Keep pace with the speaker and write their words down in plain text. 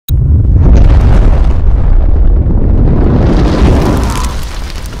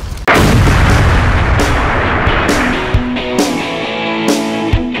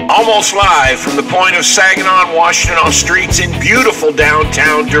Pulse live from the point of Saginaw and Washington streets in beautiful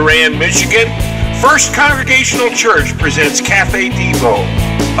downtown Durand, Michigan. First Congregational Church presents CafeDevo,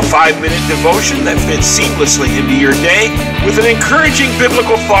 a 5-minute devotion that fits seamlessly into your day with an encouraging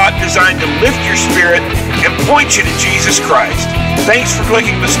biblical thought designed to lift your spirit and point you to Jesus Christ. Thanks for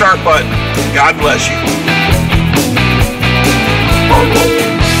clicking the start button. God bless you.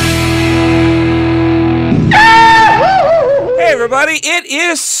 Hey everybody, it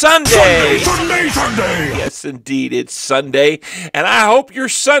is Sunday. Sunday. Yes, indeed, it's Sunday, and I hope your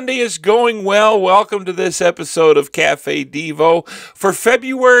Sunday is going well. Welcome to this episode of CafeDevo for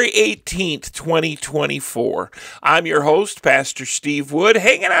February 18th, 2024. I'm your host, Pastor Steve Wood,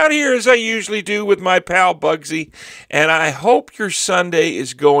 hanging out here as I usually do with my pal Bugsy, and I hope your Sunday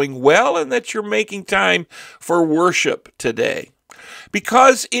is going well and that you're making time for worship today.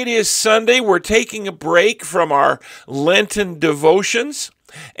 Because it is Sunday, we're taking a break from our Lenten devotions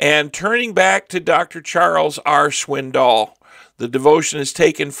and turning back to Dr. Charles R. Swindoll. The devotion is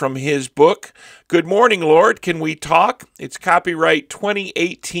taken from his book, Good Morning, Lord, Can We Talk? It's copyright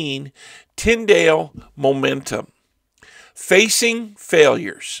 2018, Tyndale Momentum. Facing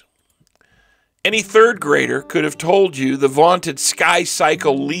Failures. Any third grader could have told you the vaunted sky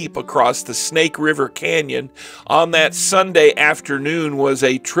cycle leap across the Snake River Canyon on that Sunday afternoon was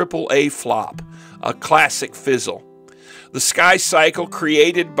a triple-A flop, a classic fizzle. The sky cycle,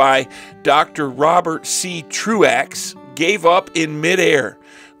 created by Dr. Robert C. Truax, gave up in midair.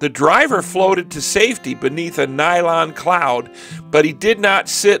 The driver floated to safety beneath a nylon cloud, but he did not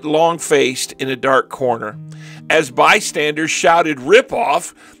sit long-faced in a dark corner. As bystanders shouted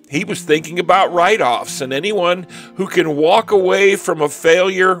 "rip-off," he was thinking about write-offs, and anyone who can walk away from a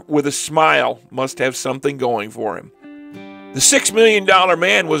failure with a smile must have something going for him. The $6 Million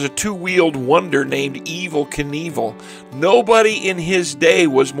Man was a two-wheeled wonder named Evel Knievel. Nobody in his day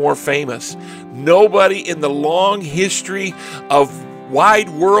was more famous. Nobody in the long history of wide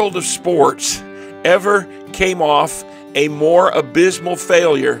world of sports ever came off a more abysmal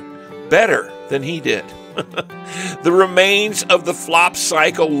failure better than he did. The remains of the flop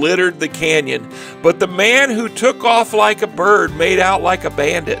cycle littered the canyon, but the man who took off like a bird made out like a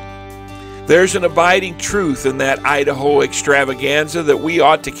bandit. There's an abiding truth in that Idaho extravaganza that we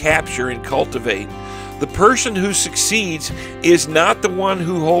ought to capture and cultivate. The person who succeeds is not the one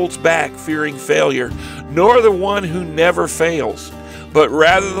who holds back fearing failure, nor the one who never fails, but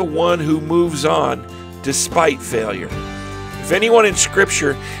rather the one who moves on despite failure. If anyone in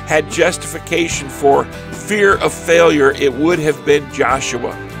Scripture had justification for fear of failure, it would have been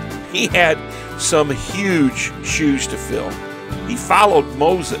Joshua. He had some huge shoes to fill. He followed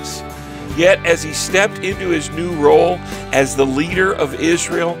Moses. Yet as he stepped into his new role as the leader of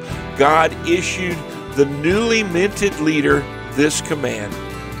Israel, God issued the newly minted leader this command.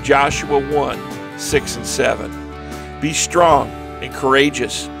 Joshua 1:6-7. Be strong and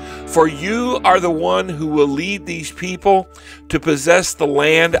courageous, for you are the one who will lead these people to possess the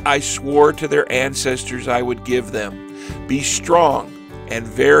land I swore to their ancestors I would give them. Be strong and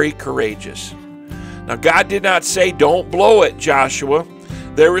very courageous. Now, God did not say, don't blow it, Joshua.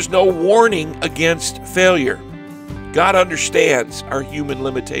 There is no warning against failure. God understands our human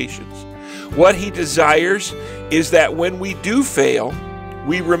limitations. What He desires is that when we do fail,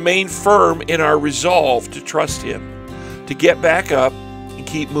 we remain firm in our resolve to trust Him, to get back up and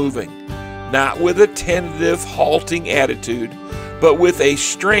keep moving, not with a tentative, halting attitude, but with a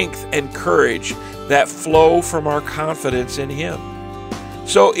strength and courage that flow from our confidence in Him.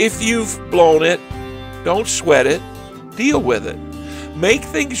 So if you've blown it, don't sweat it, deal with it. Make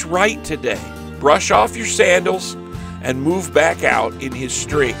things right today. Brush off your sandals and move back out in His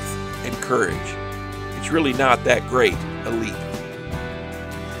strength and courage. It's really not that great a leap.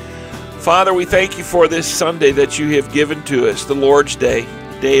 Father, we thank You for this Sunday that You have given to us, the Lord's Day,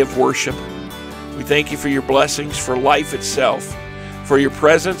 a day of worship. We thank You for Your blessings, for life itself, for Your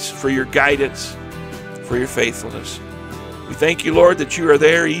presence, for Your guidance, for Your faithfulness. We thank You, Lord, that You are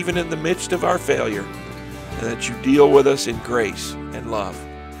there even in the midst of our failure, and that You deal with us in grace and love.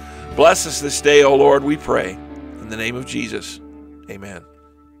 Bless us this day, O Lord, we pray. In the name of Jesus, amen.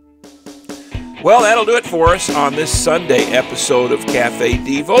 Well, that'll do it for us on this Sunday episode of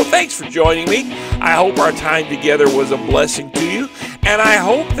CafeDevo. Thanks for joining me. I hope our time together was a blessing to you. And I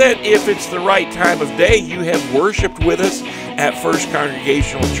hope that if it's the right time of day, you have worshiped with us at First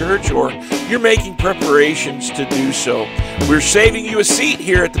Congregational Church, or you're making preparations to do so. We're saving you a seat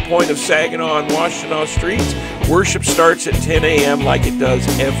here at the point of Saginaw and Washington streets. Worship starts at 10 a.m. like it does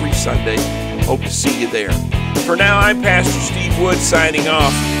every Sunday. Hope to see you there. For now, I'm Pastor Steve Wood signing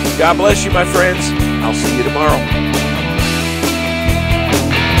off. God bless you, my friends. I'll see you tomorrow.